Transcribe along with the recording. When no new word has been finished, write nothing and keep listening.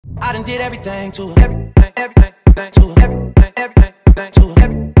I done did everything to her. Everything to her. Everything to her.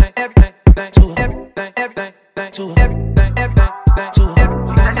 Everything to her. Everything to her. Everything to her.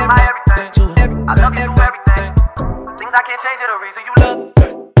 I love you through everything. Things I can't change are the reason you love me.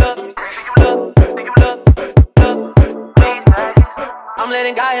 These days, I'm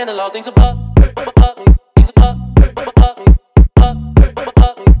letting God handle all things above me. Things above me. Things above me.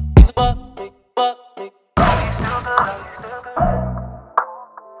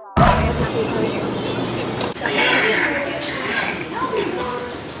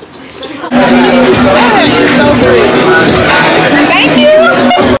 Thank you.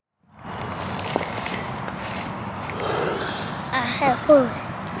 I have fun.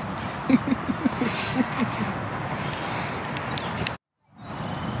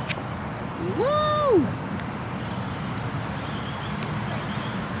 Woo!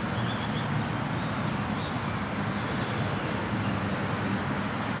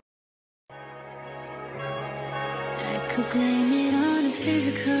 I could blame it on the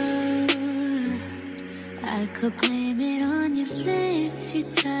physical. I could blame it on your lips, your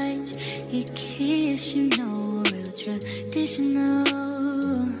touch, your kiss, you know, real traditional.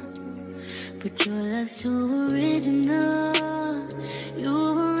 But your love's too original.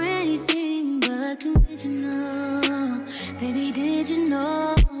 You were anything but conventional. Baby, did you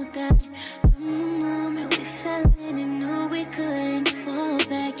know that from the moment we fell in and knew we couldn't fall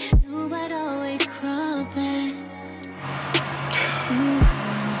back, knew I'd always crawl back.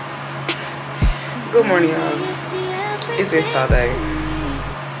 Good morning, y'all. It's install day.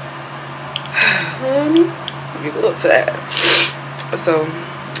 I'm a little tired. So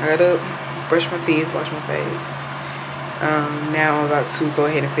I got up, brush my teeth, wash my face. Now I'm about to go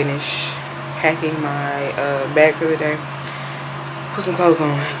ahead and finish packing my bag for the day. Put some clothes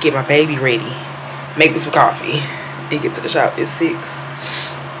on, get my baby ready, make me some coffee, and get to the shop. It's 6.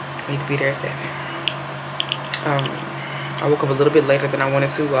 I need to be there at 7. I woke up a little bit later than I wanted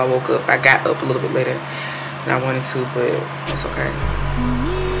to. I got up a little bit later than I wanted to, but it's okay.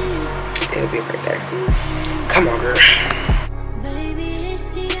 It'll be a great day. Come on, girl.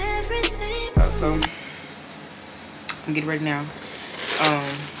 So I'm getting ready now.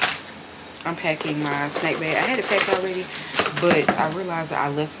 I'm packing my snack bag. I had it packed already, but I realized that I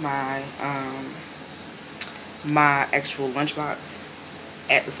left my my actual lunchbox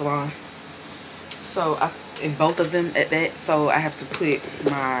at the salon. So in both of them at that, so I have to put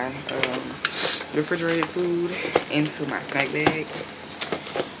my refrigerated food into my snack bag.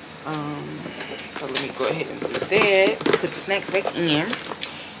 So let me go ahead and do that. Put the snacks back in.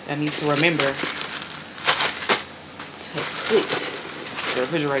 I need to remember to put the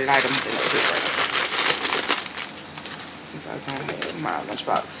refrigerated items in the refrigerator, since I don't have my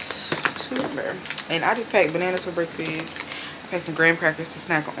lunchbox to remember. And I just packed bananas for breakfast. Pack some graham crackers to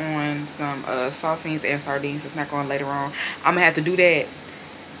snack on, some saltines and sardines to snack on later on. I'm gonna have to do that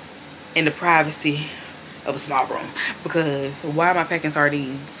in the privacy of a small room, because why am I packing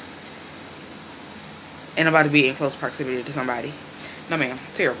sardines and I'm about to be in close proximity to somebody? No ma'am,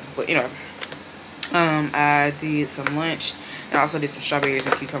 terrible. But you know, I did some lunch and I also did some strawberries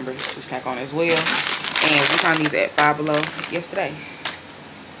and cucumbers to snack on as well. And we found these at Five Below yesterday.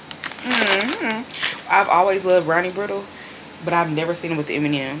 I've always loved brownie brittle, but I've never seen them with the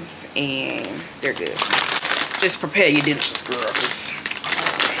M&Ms, and they're good. Just prepare your dinner, girl, because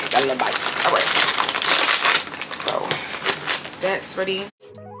got a little bite. All right. So that's ready.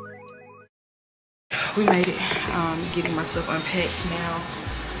 We made it. Getting my stuff unpacked now.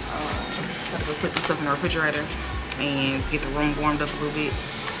 Gotta go put the stuff in the refrigerator and get the room warmed up a little bit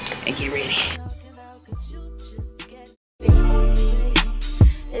and get ready.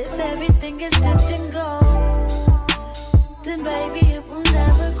 If everything is dipped in gold, then baby it will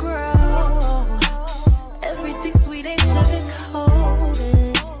never grow. Everything sweet ain't sugar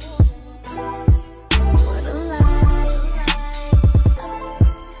coated. What a lie.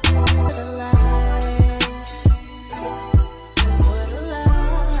 What a lie. What a lie.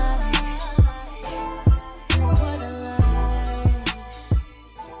 What a lie.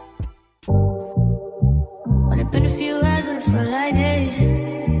 Only been a few hours, but it felt like days.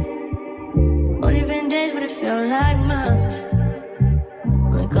 Only been days, but it felt like months.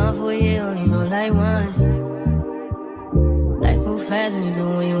 Been gone for a year, only know like once. Life moves fast when you do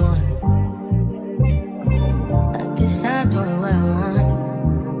what you want. I guess I'm doing what I want.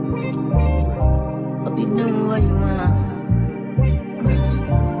 Hope you doing what you want.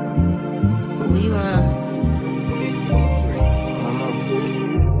 What you want?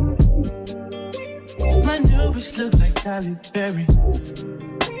 My new bitch look like Tyler Perry,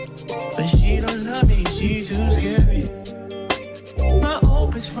 but she don't love me, she too scary. My old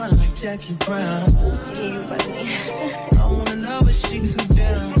hope it's fun like Jackie Brown. I wanna know if she too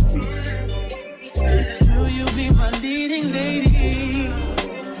down. Will you be my leading lady?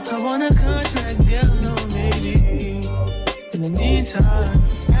 I want a contract, girl, no maybe. In the meantime,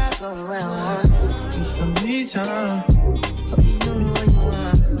 it's some me time.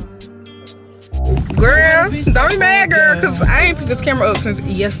 Girl, don't be mad, girl, because I ain't picked this camera up since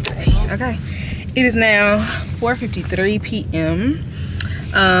yesterday. Okay, it is now 4:53 p.m.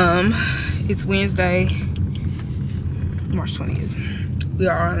 It's Wednesday, March 20th. We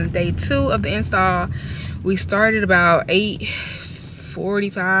are on day 2 of the install. We started about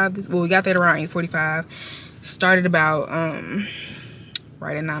 8:45. Well, we got there around 8:45. Started about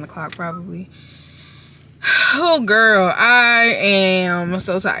right at 9 o'clock probably. Oh girl, I am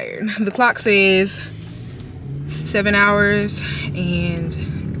so tired. The clock says 7 hours and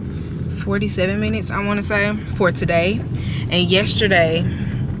 47 minutes, I want to say, for today. And yesterday,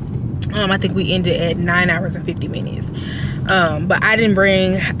 I think we ended at 9 hours and 50 minutes. But I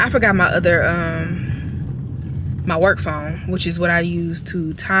forgot my other my work phone, which is what I use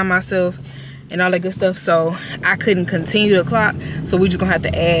to time myself and all that good stuff. So I couldn't continue the clock, so we're just gonna have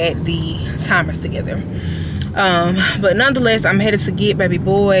to add the timers together. But nonetheless, I'm headed to get baby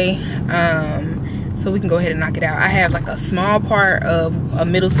boy, so we can go ahead and knock it out. I have like a small part of a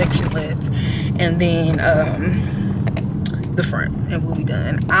middle section left, and then the front, and we'll be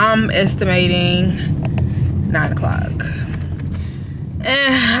done. I'm estimating 9 o'clock.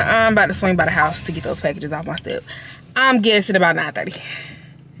 I'm about to swing by the house to get those packages off my step. I'm guessing about 9:30.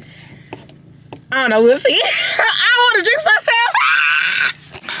 I don't know, we'll see. I want to drink myself.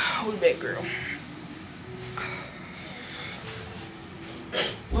 We back, girl.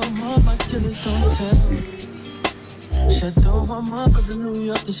 My killers don't tell. Shadow my mark of the New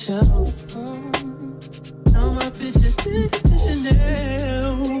York the shelf. Now my bitches did it to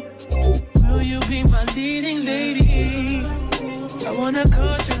Chanel. Will you be my leading lady? I wanna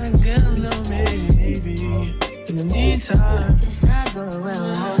contract, girl, no maybe. In the meantime,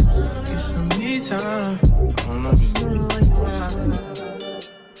 get some me time.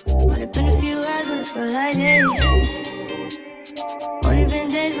 Might have been a few hours, but it felt like days. Only been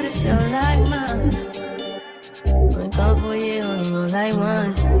days, but it felt like months. Went gone for a year, only roll like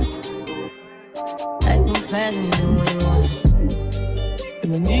once. Life move fast and you do what you want. In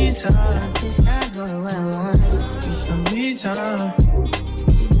the meantime, Just stop doing what I want. get some me time. You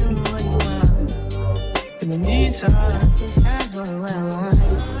do what you want. In the meantime, Just stop doing what I want.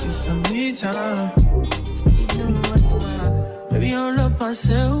 get some me time. You do what you want. Maybe I don't love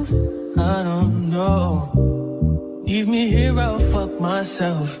myself, I don't know. Leave me here, I'll fuck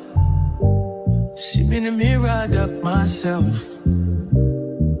myself. See me in the mirror, I duck myself.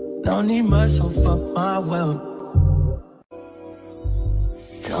 Don't need much, so fuck my wealth.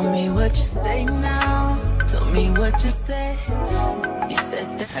 Tell me what you say now. Tell me what you say. You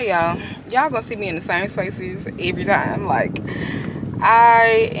said that. Hey y'all gonna see me in the same spaces every time. Like,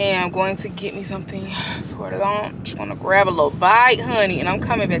 I am going to get me something for lunch. Gonna grab a little bite, honey, and I'm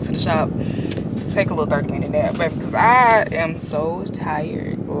coming back to the shop to take a little 30-minute nap, baby, because I am so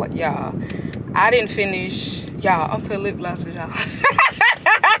tired. Like, y'all, I didn't finish. Y'all, I'm feeling lip glosses, y'all.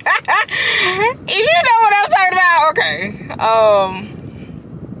 If you know what I'm talking about, okay.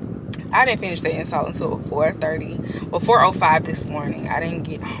 I didn't finish the install until 4:30. Well, 4:05 this morning. I didn't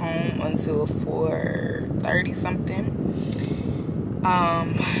get home until 4:30 something.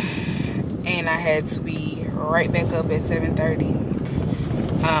 And I had to be right back up at 7:30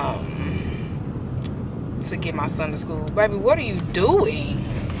 to get my son to school. Baby, what are you doing?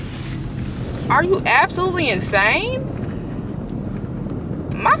 Are you absolutely insane?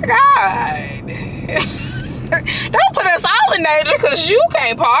 My God. Don't put us all in danger because you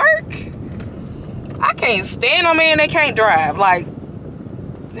can't park. I can't stand a man that can't drive. Like,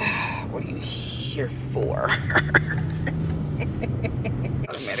 what are you here for?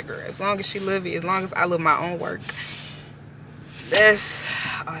 Automatic girl. As long as she live it, as long as I live my own work, that's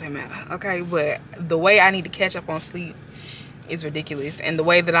all that matter. Okay, but the way I need to catch up on sleep is ridiculous, and the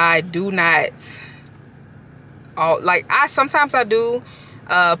way that I do not, sometimes I do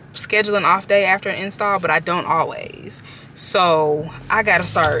schedule an off day after an install, but I don't always. So I gotta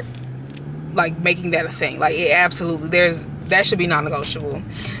start like making that a thing. Like, it absolutely, that should be non-negotiable,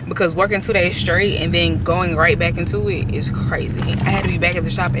 because working 2 days straight and then going right back into it is crazy. I had to be back at the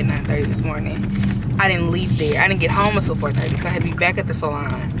shop at 9:30 this morning. I didn't leave there. I didn't get home until 4:30, so I had to be back at the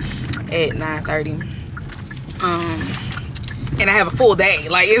salon at 9:30. And I have a full day.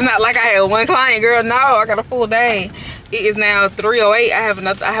 Like, it's not like I had one client, girl. No, I got a full day. It is now 3:08. I have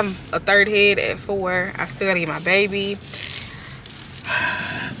a third head at 4. I still gotta get my baby.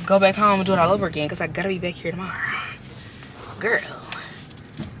 go back home and do it all over again because I gotta be back here tomorrow. Girl,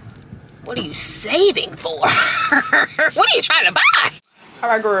 what are you saving for? What are you trying to buy? All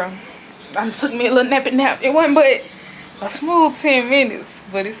right, girl. It took me a little nappy nap. It wasn't but a smooth 10 minutes,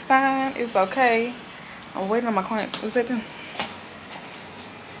 but it's fine. It's okay. I'm waiting on my clients. What's that thing?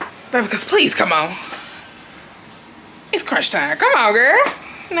 Baby, because please come on. It's crunch time. Come on, girl.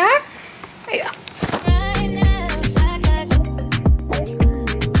 Nah. Yeah.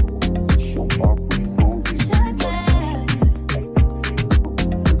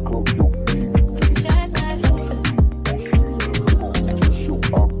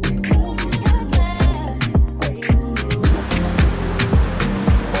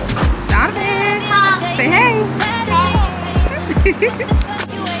 Say hey.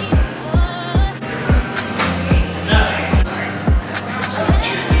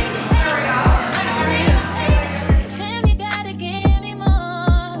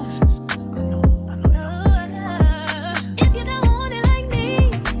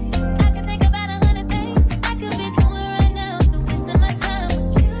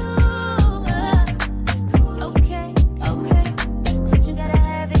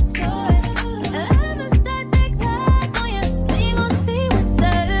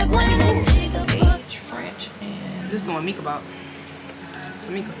 This is the one Mika bought.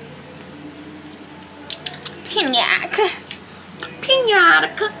 Tamika. Pignac.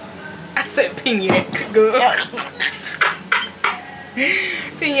 Pignac. I said pignac. Good.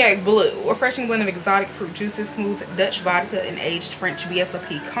 Pignac Blue. A refreshing blend of exotic fruit juices, smooth Dutch vodka, and aged French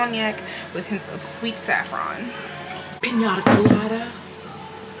VSOP cognac with hints of sweet saffron. Pina colada.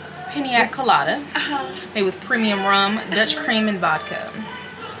 Pignac Colada. Made with premium rum, Dutch cream, and vodka.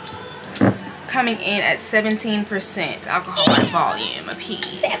 Coming in at 17% alcohol by volume a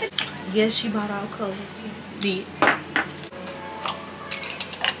piece. Yes, she bought all colors. Did.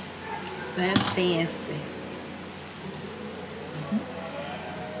 That's fancy.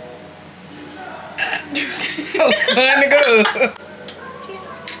 So fun to go.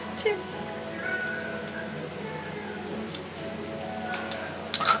 Cheers. Cheers.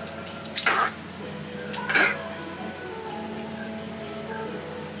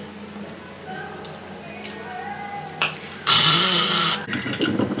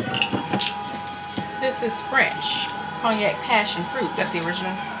 This is French cognac passion fruit. That's the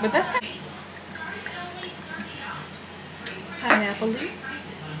original, but that's pineapple.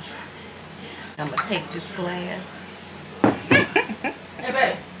 I'm gonna take this glass. Hey,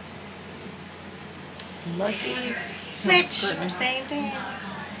 babe. Lucky. Switch. Same thing.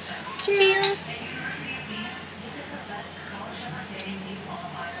 Cheers.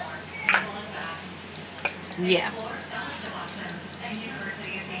 Yeah.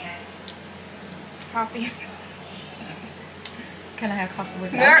 Coffee. Can I have coffee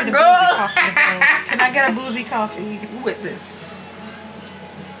with There that? go. Can I get a boozy coffee with this?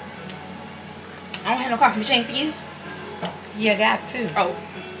 I don't have no coffee machine for you. Yeah, got to. Oh.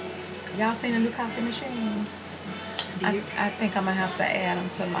 Y'all seen the new coffee machines? I think I'm gonna have to add them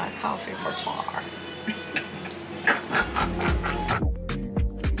to my coffee repertoire.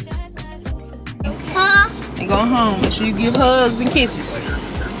 Huh? And going home. Make sure you give hugs and kisses.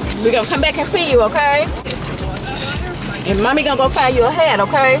 We're gonna come back and see you, okay? And mommy gonna go find you a hat,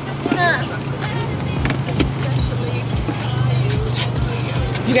 okay?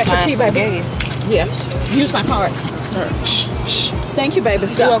 You got your key, baby? Yeah. Use my card. Thank you, baby.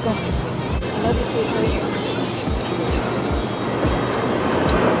 You're welcome. I love you, sweetheart.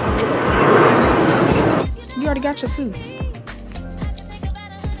 You already got your two.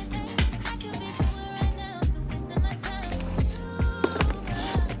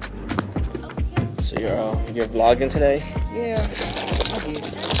 So you're vlogging today? Yeah, I did.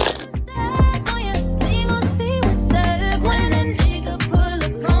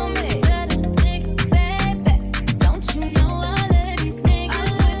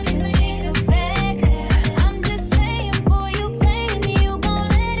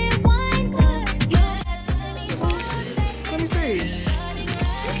 Let me see.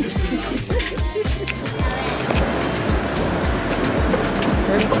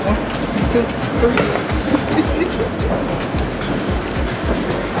 1, 2, 3.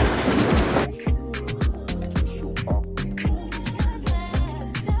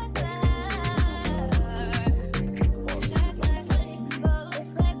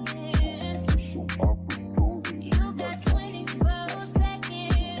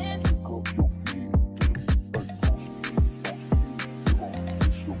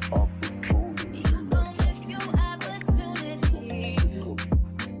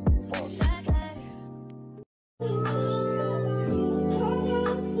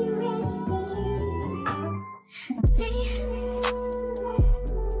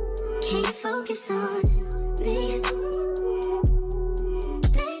 focus on me?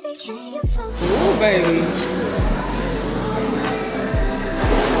 Baby, can you focus? Ooh, baby.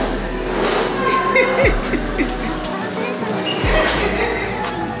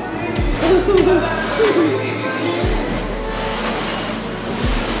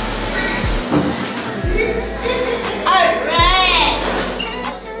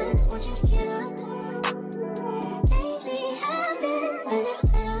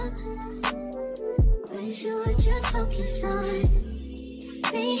 Focus on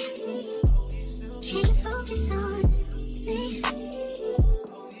me. Can you focus on me?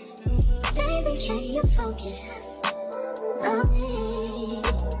 Baby, can you focus on me?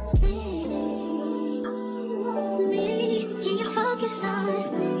 Can you focus on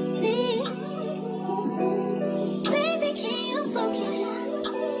me? Baby, can you focus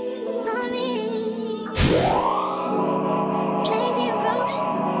on me? Crazy and broke.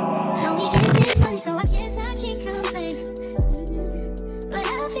 Now we get this money, so I guess I can't complain. But I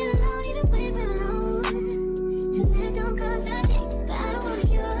feel alone even when we're alone. And that don't cause I think, but I don't want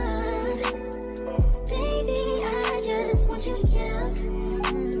you up. Baby, I just want you to get up.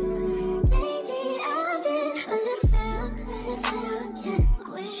 Baby, I've been a little fed up, yeah.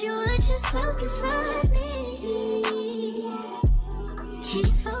 I wish you would just focus on me. Can you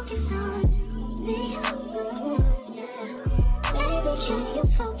focus on me? Yeah. Baby, can you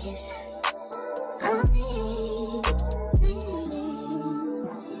focus on me?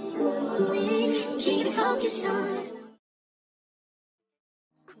 Can you focus on?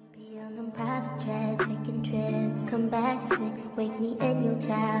 Be on them private jets, taking trips. Come back at 6, wake me and your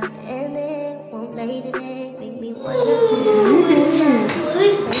child, and then won't lay today. Make me wonder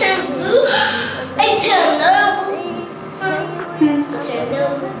who's Blue? I tell no.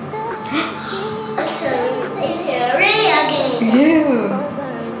 It's a real game. Yeah.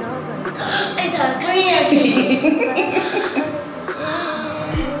 It's a real game.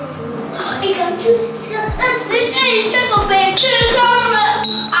 I got to it's trickle bag to the summer.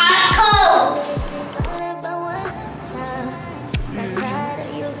 I cold.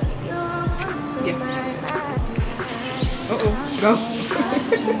 Go.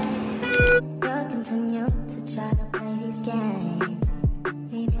 Continue to try to play these games.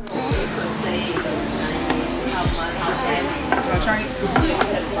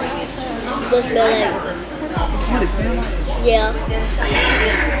 What's smell like? What it smell like? Yeah.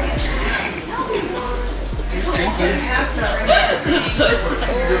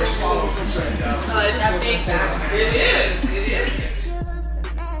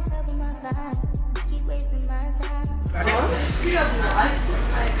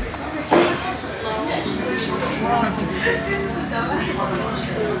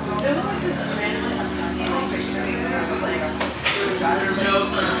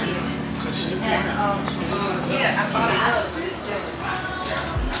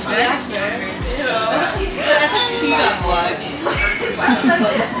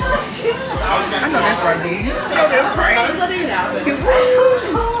 I know that's right, dude. Oh, that's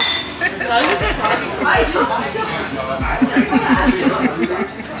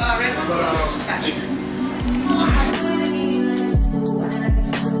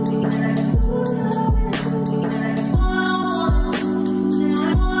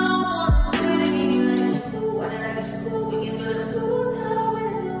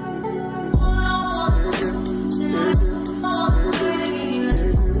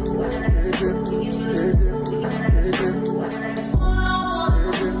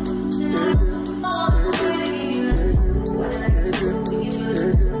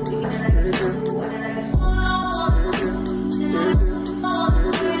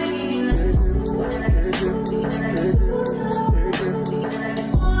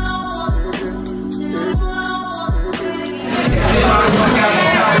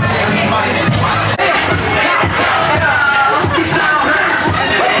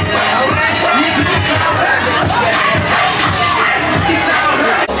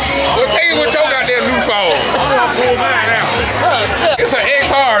It's an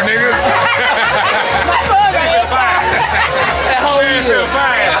XR, nigga. That whole year.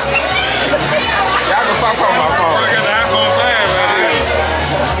 Y'all can fuck on my phone. I got the iPhone 5, man.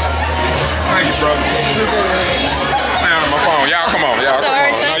 Thank you, brother. Man, my phone. Y'all come on. Y'all come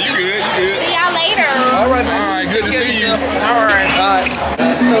on. No, you good. You good. See y'all later. All right, man. All right, good to see you. All right. Bye.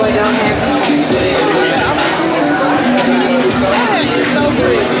 So I don't have so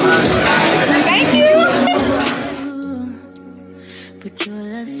pretty. Thank you. But your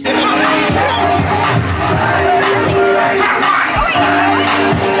love's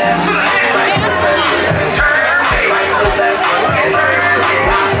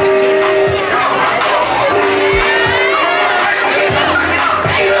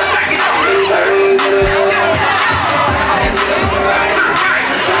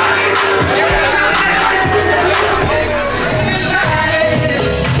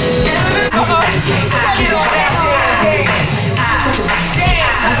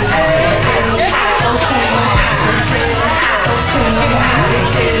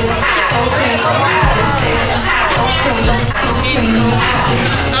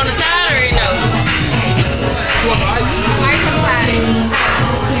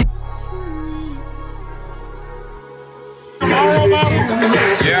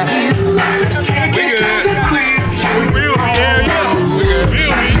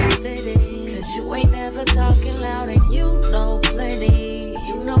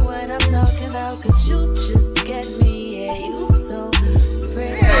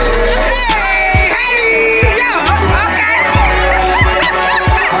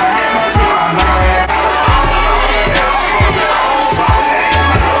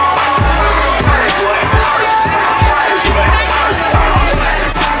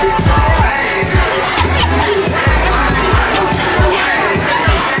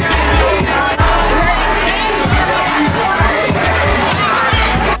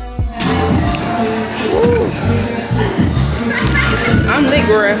Hey,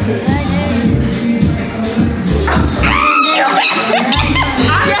 girl.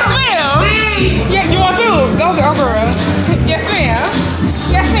 Yes, ma'am. Yeah, you want to? Go, girl. Yes, ma'am.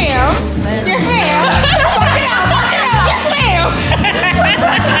 Yes, ma'am. Yes, ma'am. Fuck it out. Fuck it out. Yes, ma'am.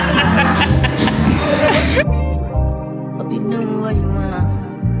 Hope you know what you want.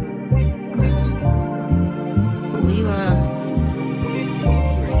 What you want?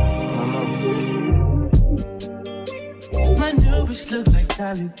 My new bitch look like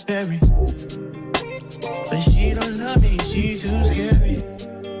Halle Berry, but she don't love me, she too scary.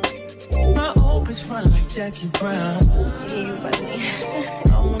 My old bitch front like Jackie Brown.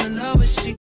 I wanna know what she